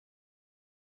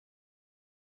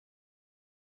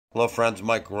Hello friends,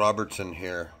 Mike Robertson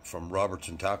here from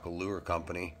Robertson Tackle Lure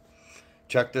Company.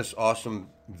 Check this awesome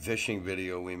fishing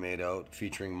video we made out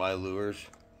featuring my lures,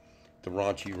 the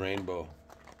Raunchy Rainbow,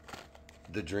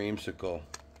 the Dreamsicle,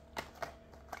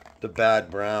 the Bad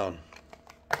Brown,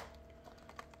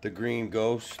 the Green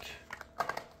Ghost,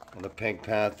 and the Pink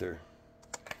Panther.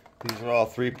 These are all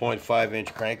 3.5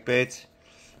 inch crankbaits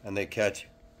and they catch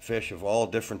fish of all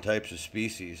different types of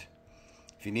species.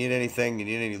 If you need anything, you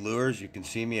need any lures, you can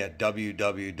see me at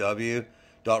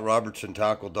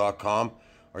www.robertsontackle.com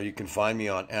or you can find me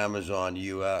on Amazon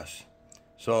US.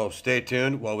 So stay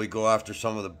tuned while we go after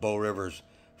some of the Bow River's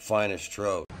finest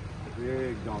trout.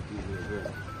 Big donkeys are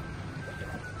here.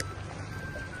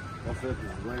 That fish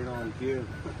is right on cue.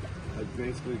 I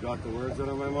basically got the words out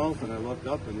of my mouth and I looked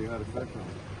up and you had a fish on it.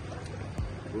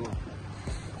 Cool.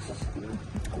 Yeah.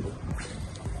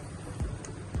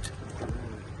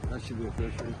 That should be a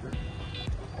fish right there.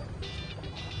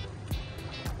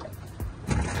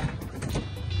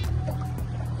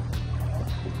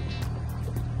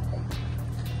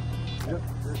 Yep,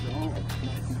 there's the hole.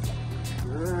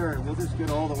 Sure, we'll just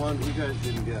get all the ones you guys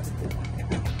didn't get.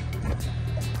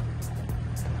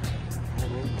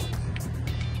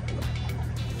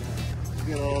 We'll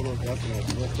get all those. That's a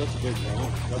big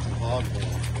one. That's a hog one.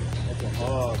 That's a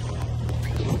hog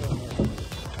one.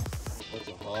 That's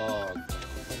a hog.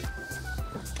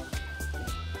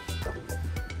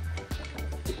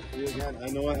 Again, I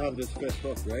know I have this fish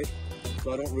hooked, right?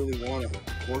 So I don't really want to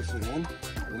force it in,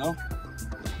 you know? I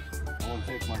want to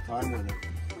take my time with it.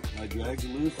 I drag it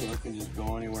loose so it can just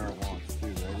go anywhere it wants to,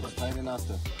 right? It's tight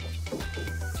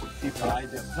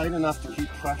enough to keep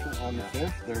pressure on the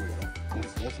fish. There we go.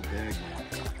 That's a big one.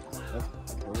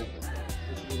 That's perfect.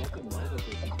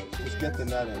 Just get the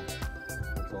net in.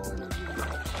 That's all I need to do.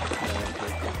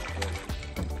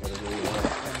 Put it where you want.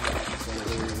 Put it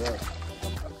where you want.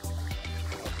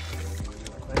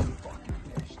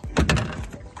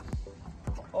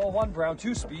 Oh, one brown,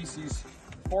 two species.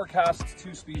 Forecast,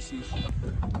 two species.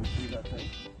 You see that thing?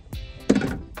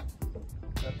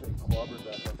 That thing clobbered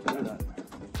that. Look at that.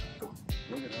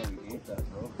 Look at how he ate that,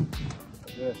 bro.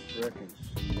 This frickin'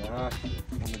 smashed it.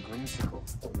 On the Dreamsicle.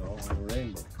 No, on the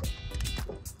rainbow.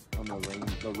 On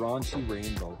the Raunchy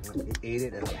Rainbow. It ate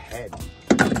it as a head.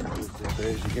 It was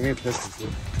crazy. Give me a picture,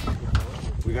 too.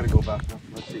 We gotta go back now.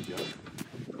 Let's see, Joe.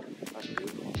 That's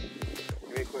beautiful.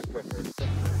 Give me a quick picture.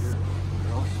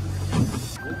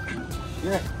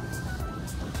 Yeah,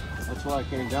 that's why I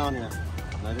came down here.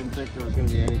 And I didn't think there was going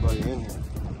to be anybody in here.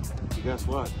 So guess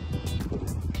what?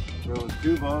 There was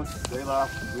two boats. They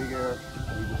left. We here.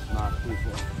 We just smashed two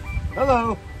fish.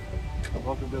 Hello.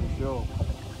 Welcome to the show.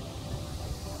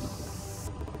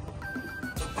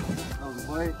 That was a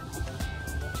bite.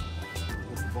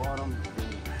 Hit the bottom.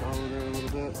 Follow there a little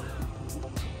bit.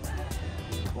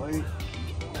 Bite.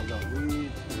 I got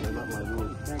weeds. I let my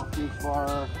lure sink too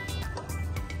far.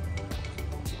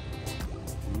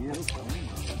 Yes.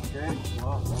 Okay,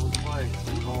 well, that was fine.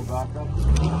 We're going back up.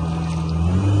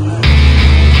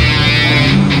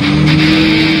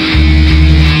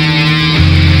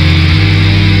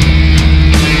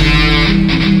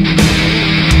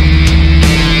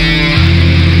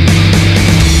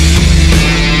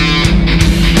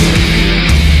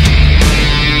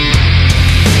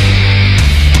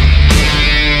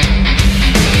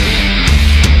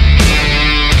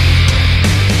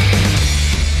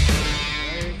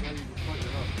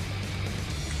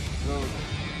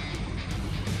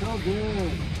 So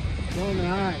good. So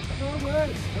nice. So good.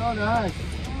 So nice.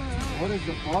 What is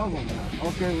the problem, man?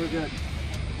 Okay, we're good.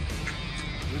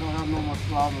 We don't have no more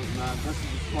problems, man. This is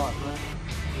the spot, right?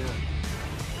 Yeah.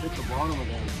 Hit the bottom of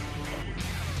that.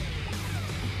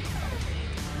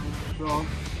 So.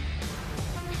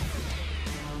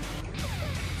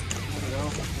 There we go.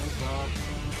 That's bad.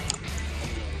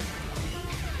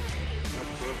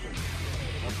 That's perfect.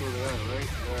 That's where they're at,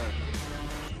 right there.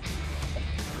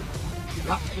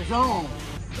 Got the zone.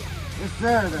 It's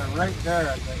there, right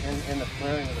there in the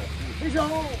clearing of the fish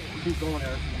zone. Keep going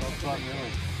there. Don't stop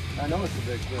reeling. I know it's a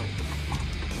big fish.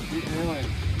 Keep reeling.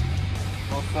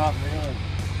 Don't stop reeling.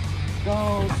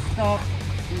 Don't stop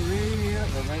reeling.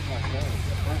 They're right back there.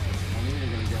 Perfect. I knew you were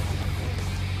going to get one.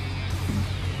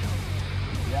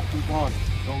 Yeah, keep going.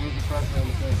 Don't lose the pressure on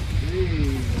the fish.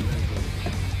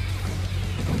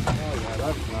 Oh yeah,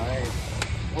 that's nice.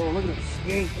 Oh, look at the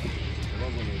skate. I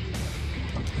love when they do that.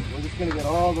 We're just gonna get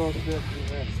all those fish in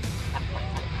this.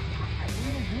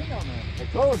 I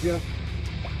told you. You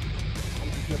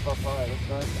can tip up high, that's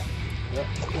nice. Yep,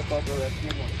 tip up there, that's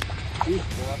good one. He's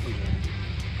scrappy, man.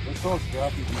 They're so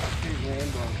scrappy, these big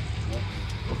rainbows. Yep.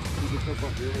 You can tip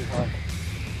up really high.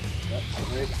 That's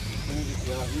great.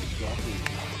 Yeah, he's dropping.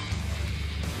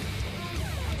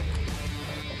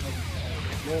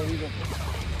 No, he doesn't.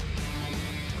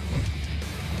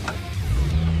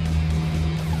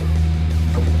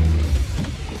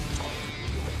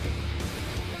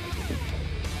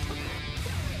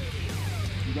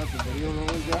 You got the video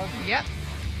rolling, Josh? Yep.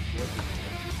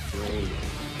 Great.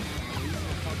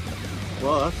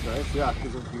 Well, that's nice, yeah,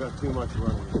 because you got too much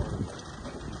running.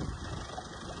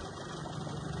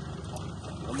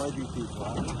 That might be too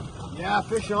flat. Yeah,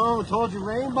 fish on. Told you,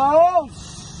 rainbows.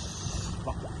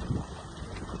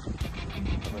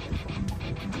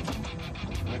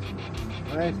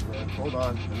 Nice, man. Hold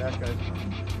on. The net guy's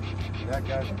coming. The net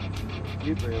guy's coming.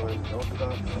 Keep reeling. Don't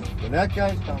stop. The net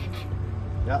guy's coming.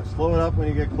 Yeah, slow it up when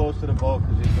you get close to the boat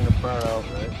because he's going to burn out,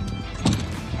 right?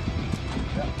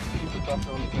 Yeah, keep it up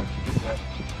on the fish. Keep that.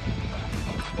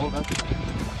 Oh, that's okay.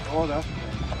 Oh, that's okay.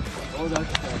 Oh, that's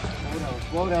okay. Slow down.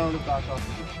 Slow down and back off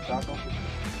the fish. Back off the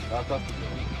fish. Back off the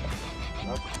fish.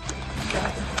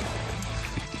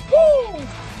 Woo!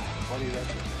 Buddy,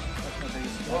 that's it. That's my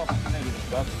biggest well, negative.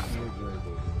 That's a huge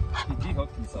rainbow. He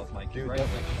dehooked himself, Mike. Dude, right?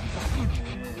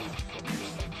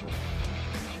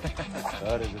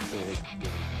 That is a big.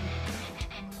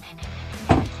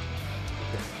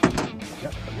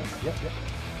 Yep.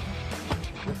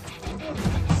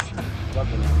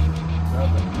 Love it.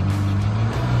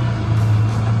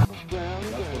 Brown.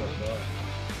 That's what I thought.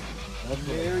 That's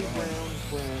very brown.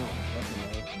 That's a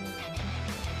nice one.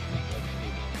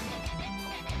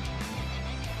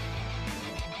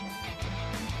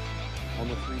 On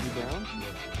the 3D brown?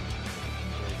 Yeah.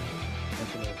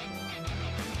 That's a nice one.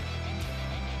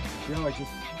 You know, I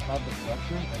just have the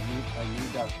pressure. I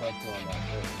need that pressure on that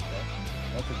fish, okay?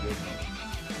 That's a good one.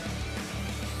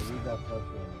 I need that pressure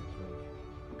on that fish.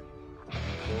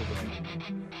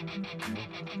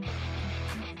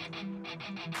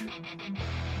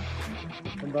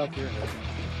 Come back here, man.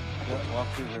 Yeah, walk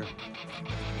through here.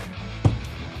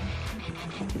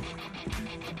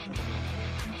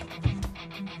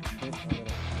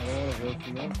 I don't want to work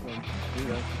you up. Do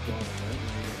that. Keep going, right?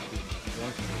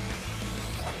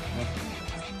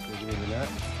 Good in that.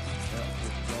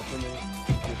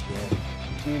 Yeah,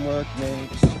 teamwork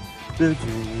makes the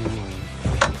dream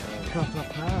work.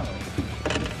 Pow.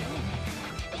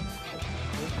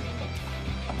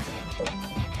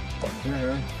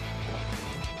 Here.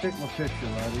 Take my picture,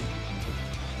 laddie.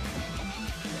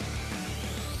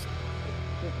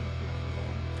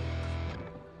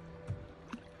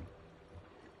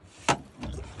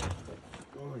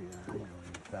 Oh yeah, I know you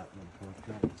fat little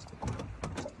pork.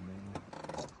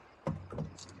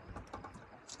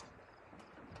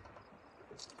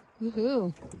 Woohoo.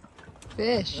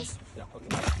 Fish. Yeah, okay.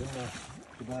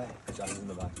 Goodbye. Good job in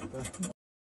the back.